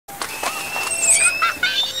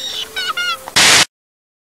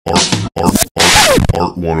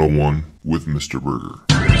Art 101 with Mr. Burgher.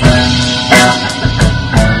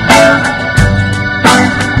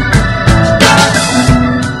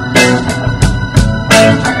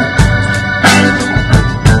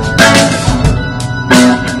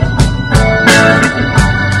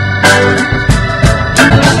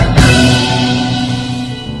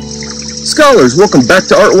 Scholars, welcome back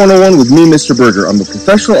to Art 101 with me, Mr. Burgher. I'm a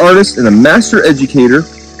professional artist and a master educator,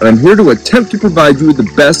 and I'm here to attempt to provide you with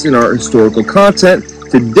the best in art historical content.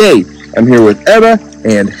 Today, I'm here with Etta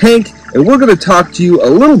and Hank, and we're going to talk to you a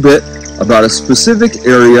little bit about a specific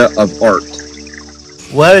area of art.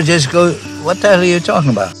 Well, just go, what the hell are you talking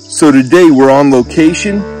about? So today, we're on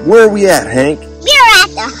location. Where are we at, Hank? We're at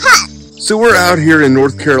the hut. So we're out here in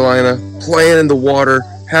North Carolina, playing in the water,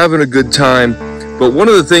 having a good time. But one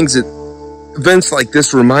of the things that events like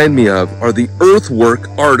this remind me of are the earthwork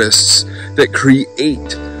artists that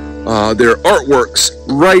create their artworks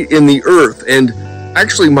right in the earth. And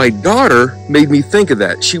actually my daughter made me think of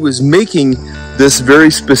that. She was making this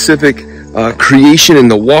very specific creation in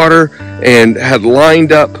the water and had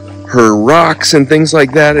lined up her rocks and things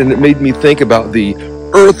like that, and it made me think about the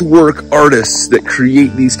earthwork artists that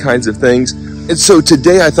create these kinds of things. And so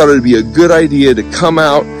today I thought it would be a good idea to come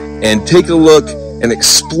out and take a look and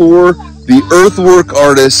explore the earthwork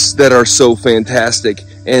artists that are so fantastic.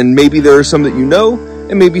 And maybe there are some that you know,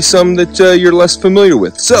 and maybe some that you're less familiar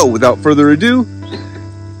with. So, without further ado,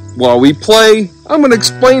 while we play, I'm going to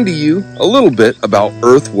explain to you a little bit about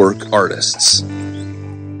earthwork artists.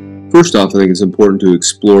 First off, I think it's important to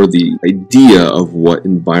explore the idea of what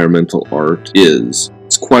environmental art is.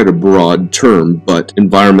 It's quite a broad term, but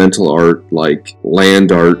environmental art, like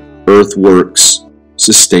land art, earthworks,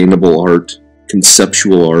 sustainable art,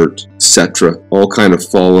 conceptual art, etc., all kind of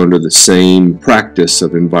fall under the same practice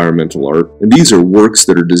of environmental art. And these are works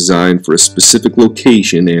that are designed for a specific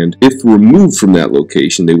location, and if removed from that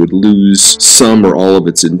location, they would lose some or all of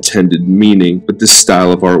its intended meaning. But this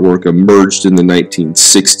style of artwork emerged in the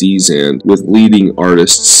 1960s, and with leading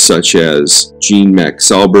artists such as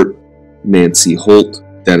Jeanne-Claude, Nancy Holt,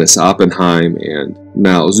 Dennis Oppenheim, and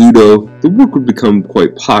Mao Zedong, the work would become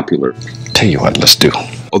quite popular. Tell you what, let's do.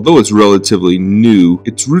 Although it's relatively new,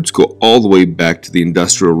 its roots go all the way back to the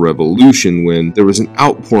Industrial Revolution, when there was an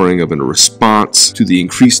outpouring of a response to the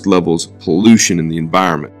increased levels of pollution in the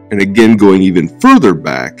environment. And again, going even further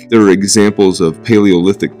back, there are examples of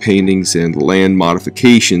Paleolithic paintings and land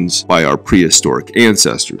modifications by our prehistoric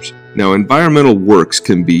ancestors. Now, environmental works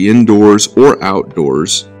can be indoors or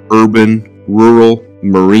outdoors, urban, rural,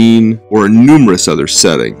 marine, or in numerous other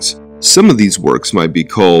settings. Some of these works might be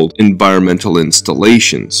called environmental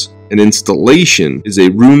installations. An installation is a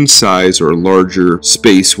room size or larger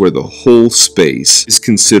space where the whole space is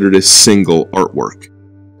considered a single artwork.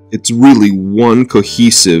 It's really one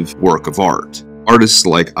cohesive work of art. Artists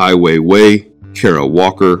like Ai Weiwei, Kara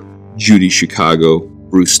Walker, Judy Chicago,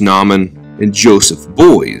 Bruce Nauman, and Joseph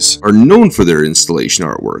Beuys are known for their installation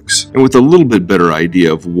artworks. And with a little bit better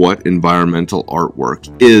idea of what environmental artwork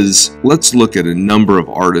is, let's look at a number of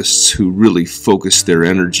artists who really focus their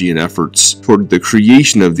energy and efforts toward the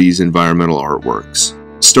creation of these environmental artworks.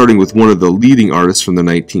 Starting with one of the leading artists from the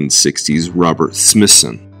 1960s, Robert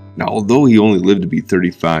Smithson. Now, although he only lived to be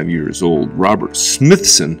 35 years old, Robert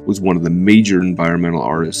Smithson was one of the major environmental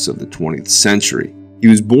artists of the 20th century. He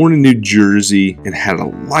was born in New Jersey and had a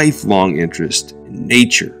lifelong interest in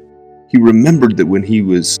nature. He remembered that when he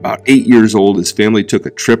was about 8 years old, his family took a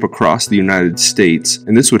trip across the United States,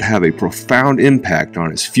 and this would have a profound impact on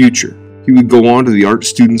his future. He would go on to the Art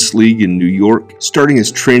Students League in New York, starting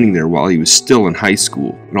his training there while he was still in high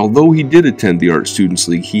school. And although he did attend the Art Students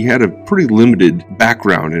League, he had a pretty limited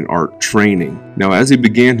background in art training. Now, as he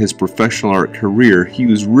began his professional art career, he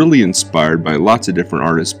was really inspired by lots of different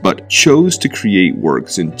artists, but chose to create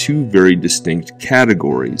works in two very distinct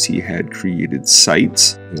categories. He had created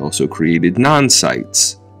sites, he also created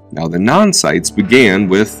non-sites. Now, the non-sites began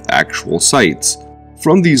with actual sites.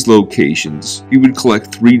 From these locations, he would collect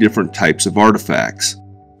three different types of artifacts: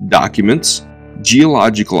 documents,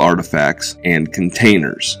 geological artifacts, and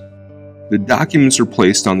containers. The documents are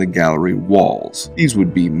placed on the gallery walls. These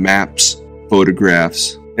would be maps,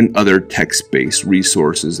 photographs, and other text-based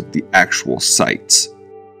resources of the actual sites.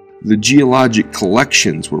 The geologic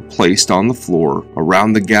collections were placed on the floor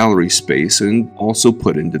around the gallery space and also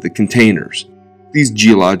put into the containers. These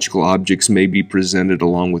geological objects may be presented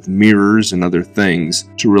along with mirrors and other things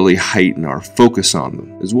to really heighten our focus on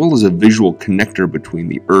them, as well as a visual connector between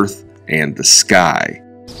the earth and the sky.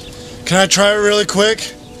 Can I try it really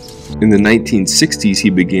quick? In the 1960s, he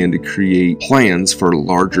began to create plans for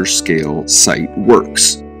larger scale site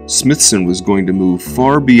works. Smithson was going to move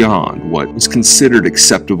far beyond what was considered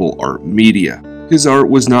acceptable art media. His art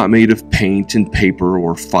was not made of paint and paper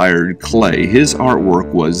or fired clay. His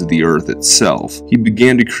artwork was the earth itself. He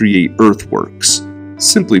began to create earthworks.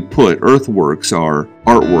 Simply put, earthworks are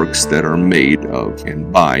artworks that are made of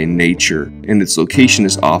and by nature, and its location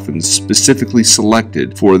is often specifically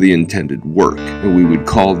selected for the intended work, and we would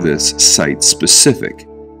call this site-specific.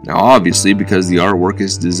 Now obviously, because the artwork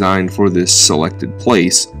is designed for this selected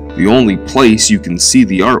place, the only place you can see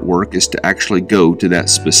the artwork is to actually go to that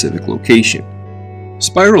specific location.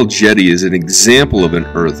 Spiral Jetty is an example of an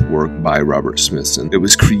earthwork by Robert Smithson that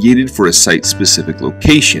was created for a site-specific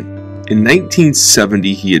location. In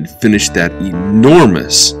 1970, he had finished that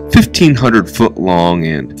enormous 1,500-foot long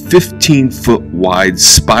and 15-foot wide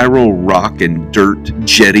spiral rock and dirt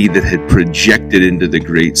jetty that had projected into the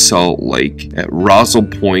Great Salt Lake at Roswell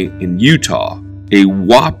Point in Utah. A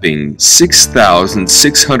whopping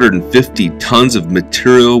 6,650 tons of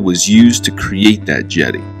material was used to create that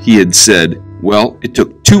jetty. He had said, well, it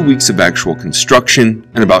took 2 weeks of actual construction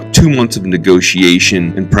and about 2 months of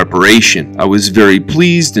negotiation and preparation. I was very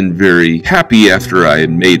pleased and very happy after I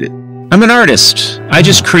had made it. I'm an artist. I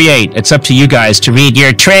just create. It's up to you guys to read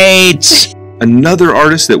your trades. Another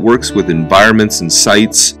artist that works with environments and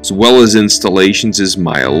sites as well as installations is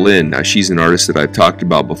Maya Lin. Now she's an artist that I've talked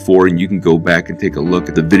about before, and you can go back and take a look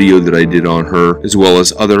at the video that I did on her as well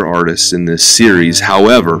as other artists in this series.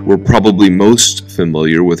 However, we're probably most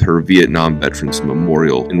familiar with her Vietnam Veterans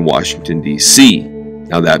Memorial in Washington, D.C.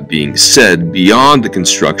 Now that being said, beyond the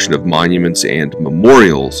construction of monuments and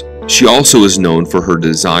memorials, she also is known for her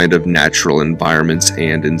design of natural environments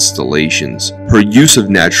and installations. Her use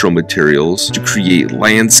of natural materials to create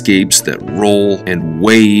landscapes that roll and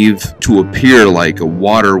wave to appear like a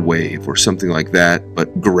water wave or something like that,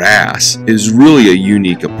 but grass, is really a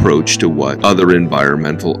unique approach to what other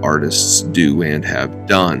environmental artists do and have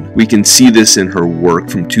done. We can see this in her work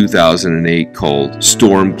from 2008 called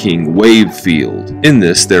Storm King Wave Field. In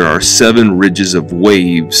this, there are 7 ridges of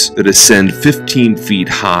waves that ascend 15 feet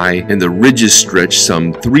high, and the ridges stretch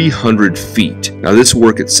some 300 feet. Now this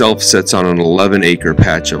work itself sits on an 11-acre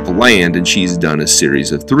patch of land, and she's done a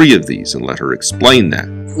series of 3 of these, and let her explain that.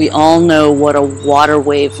 We all know what a water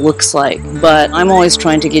wave looks like, but I'm always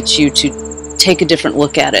trying to get you to take a different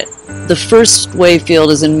look at it. The first wave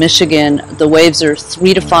field is in Michigan. The waves are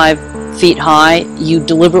 3 to 5 feet high. You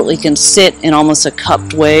deliberately can sit in almost a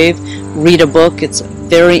cupped wave, read a book. It's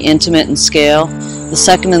very intimate in scale. The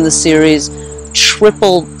second in the series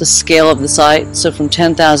tripled the scale of the site, so from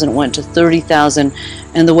 10,000 it went to 30,000,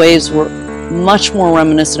 and the waves were much more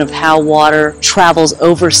reminiscent of how water travels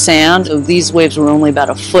over sand. So these waves were only about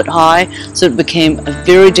a foot high, so it became a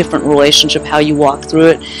very different relationship how you walk through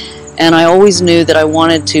it. And I always knew that I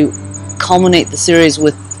wanted to culminate the series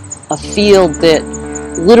with a field that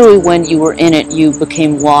literally when you were in it you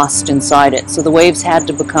became lost inside it. So the waves had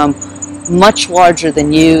to become much larger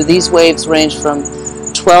than you. These waves range from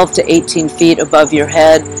 12 to 18 feet above your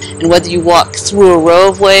head, and whether you walk through a row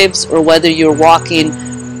of waves or whether you're walking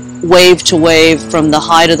wave to wave from the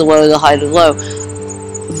high to the low to the high to the low,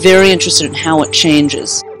 very interested in how it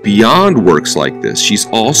changes. Beyond works like this, she's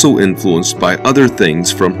also influenced by other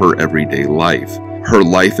things from her everyday life. Her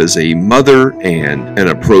life as a mother and an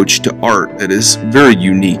approach to art that is very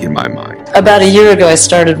unique in my mind. About a year ago I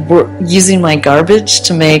started using my garbage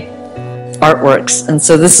to make artworks, and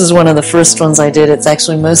so this is one of the first ones I did. It's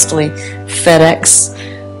actually mostly FedEx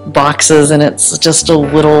boxes, and it's just a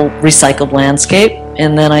little recycled landscape.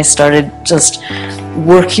 And then I started just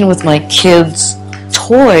working with my kids'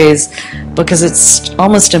 toys because it's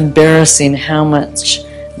almost embarrassing how much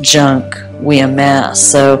junk we amass.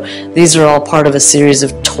 So these are all part of a series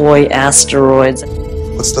of toy asteroids.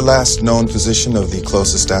 What's the last known position of the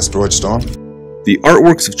closest asteroid storm? The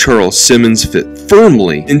artworks of Charles Simonds fit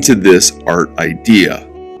firmly into this art idea.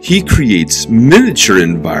 He creates miniature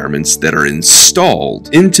environments that are installed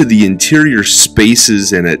into the interior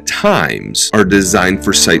spaces and at times are designed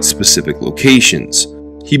for site-specific locations.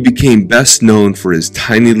 He became best known for his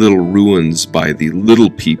tiny little ruins by the little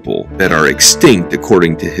people that are extinct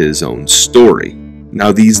according to his own story.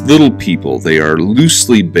 Now these little people, they are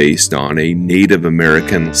loosely based on a Native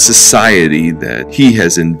American society that he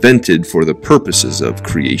has invented for the purposes of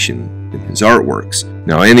creation in his artworks.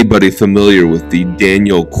 Now anybody familiar with the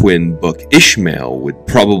Daniel Quinn book Ishmael would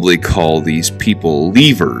probably call these people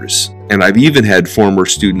leavers. And I've even had former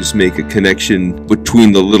students make a connection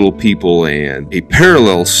between the little people and a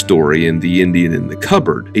parallel story in The Indian in the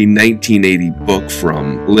Cupboard, a 1980 book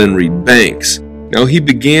from Lynn Reed Banks. Now, he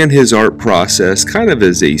began his art process kind of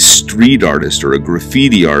as a street artist or a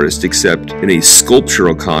graffiti artist, except in a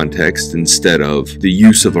sculptural context instead of the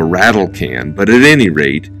use of a rattle can. But at any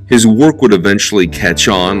rate, his work would eventually catch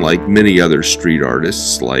on like many other street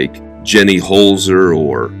artists like Jenny Holzer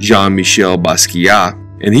or Jean-Michel Basquiat,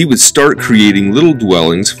 and he would start creating little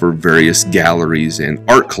dwellings for various galleries and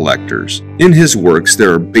art collectors. In his works,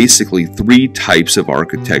 there are basically three types of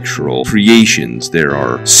architectural creations. There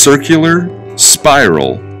are circular,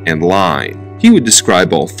 spiral, and line. He would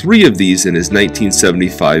describe all three of these in his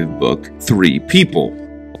 1975 book, Three People.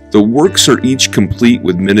 The works are each complete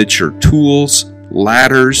with miniature tools,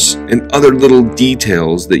 ladders, and other little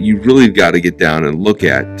details that you really got to get down and look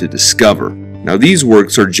at to discover. Now, these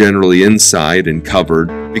works are generally inside and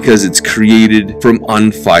covered because it's created from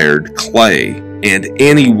unfired clay, and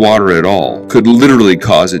any water at all could literally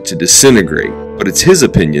cause it to disintegrate. But it's his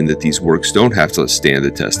opinion that these works don't have to stand the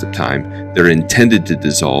test of time. They're intended to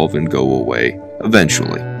dissolve and go away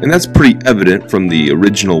eventually. And that's pretty evident from the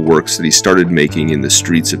original works that he started making in the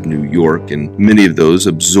streets of New York, and many of those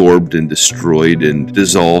absorbed and destroyed and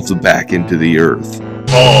dissolved back into the earth.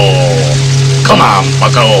 Oh, come on,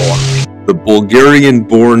 bucko. The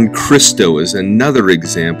Bulgarian-born Christo is another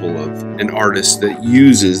example of an artist that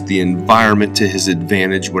uses the environment to his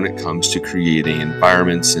advantage when it comes to creating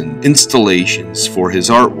environments and installations for his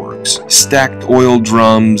artworks. Stacked oil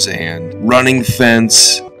drums and running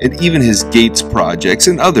fence, and even his Gates projects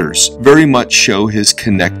and others very much show his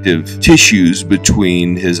connective tissues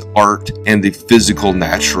between his art and the physical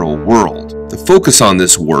natural world. The focus on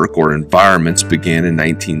this work or environments began in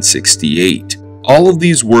 1968. All of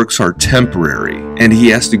these works are temporary, and he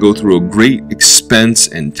has to go through a great expense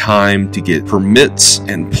and time to get permits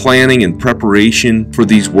and planning and preparation for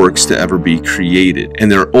these works to ever be created.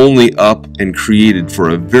 And they're only up and created for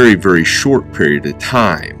a very, very short period of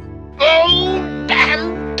time. Oh,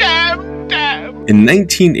 damn, damn, damn. In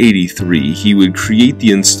 1983, he would create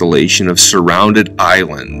the installation of Surrounded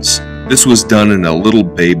Islands. This was done in a little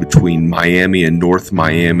bay between Miami and North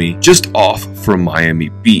Miami, just off from Miami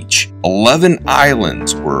Beach. 11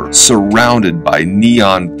 islands were surrounded by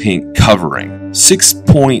neon pink covering.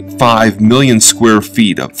 6.5 million square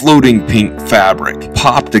feet of floating pink fabric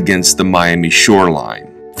popped against the Miami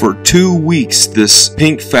shoreline. For 2 weeks, this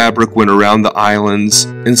pink fabric went around the islands,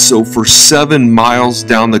 and so for 7 miles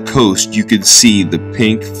down the coast, you could see the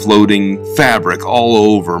pink floating fabric all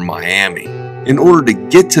over Miami. In order to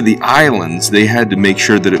get to the islands, they had to make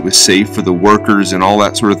sure that it was safe for the workers and all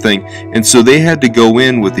that sort of thing. And so they had to go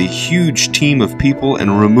in with a huge team of people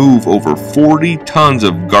and remove over 40 tons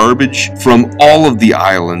of garbage from all of the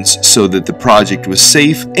islands so that the project was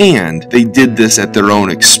safe. And they did this at their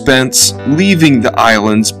own expense, leaving the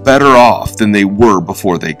islands better off than they were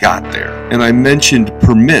before they got there. And I mentioned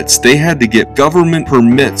permits. They had to get government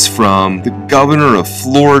permits from the governor of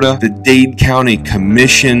Florida, the Dade County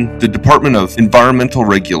Commission, the Department of Environmental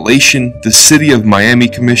Regulation, the City of Miami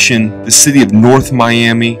Commission, the City of North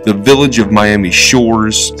Miami, the Village of Miami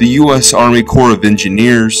Shores, the U.S. Army Corps of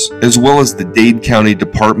Engineers, as well as the Dade County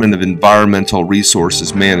Department of Environmental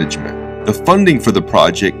Resources Management. The funding for the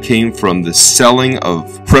project came from the selling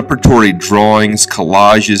of preparatory drawings,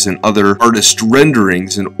 collages, and other artist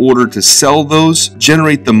renderings in order to sell those,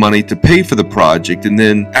 generate the money to pay for the project, and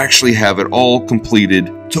then actually have it all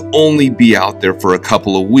completed to only be out there for a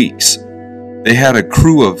couple of weeks. They had a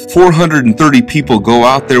crew of 430 people go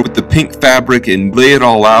out there with the pink fabric and lay it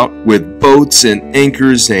all out with boats and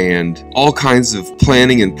anchors and all kinds of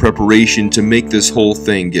planning and preparation to make this whole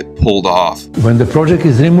thing get pulled off. When the project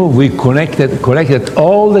is removed, we collected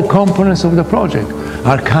all the components of the project,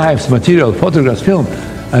 archives, material, photographs, film,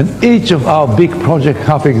 and each of our big project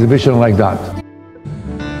have exhibition like that.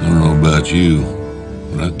 I don't know about you,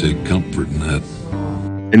 but I take comfort in that.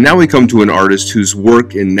 And now we come to an artist whose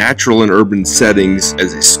work in natural and urban settings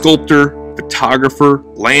as a sculptor, photographer,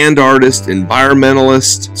 land artist,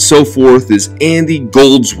 environmentalist, so forth is Andy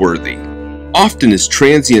Goldsworthy. Often his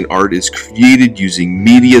transient art is created using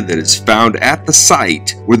media that is found at the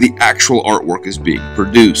site where the actual artwork is being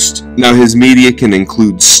produced. Now his media can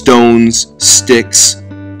include stones, sticks,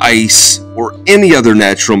 ice, or any other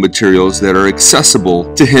natural materials that are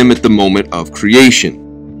accessible to him at the moment of creation.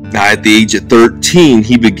 Now, at the age of 13,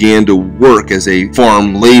 he began to work as a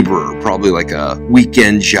farm laborer, probably like a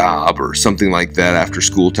weekend job or something like that, after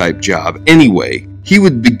school type job. Anyway, he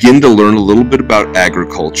would begin to learn a little bit about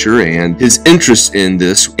agriculture, and his interest in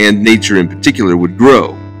this and nature in particular would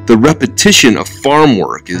grow. The repetition of farm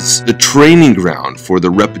work is the training ground for the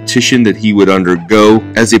repetition that he would undergo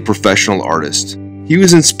as a professional artist. He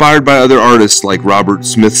was inspired by other artists like Robert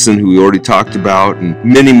Smithson, who we already talked about, and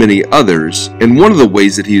many, many others. And one of the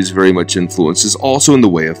ways that he was very much influenced is also in the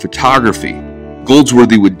way of photography.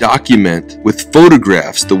 Goldsworthy would document with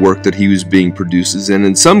photographs the work that he was being produced, and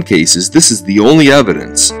in some cases, this is the only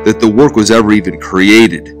evidence that the work was ever even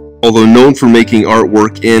created. Although known for making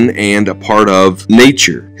artwork in and a part of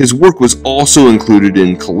nature, his work was also included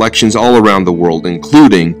in collections all around the world,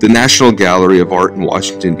 including the National Gallery of Art in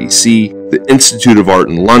Washington, D.C., the Institute of Art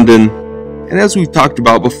in London, and as we've talked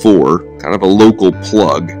about before, kind of a local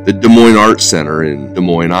plug, the Des Moines Art Center in Des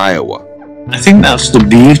Moines, Iowa. I think that's the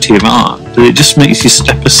beauty of art, that it just makes you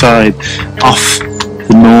step aside off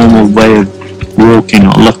the normal way of walking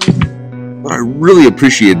or looking. What I really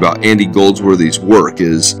appreciate about Andy Goldsworthy's work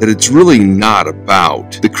is that it's really not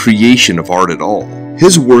about the creation of art at all.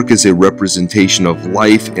 His work is a representation of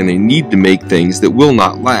life and a need to make things that will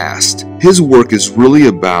not last. His work is really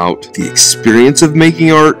about the experience of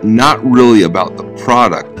making art, not really about the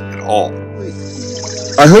product at all.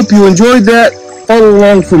 I hope you enjoyed that. Follow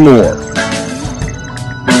along for more.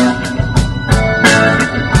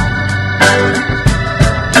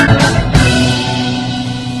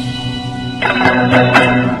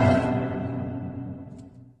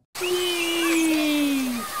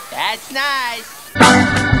 That's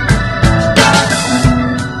nice.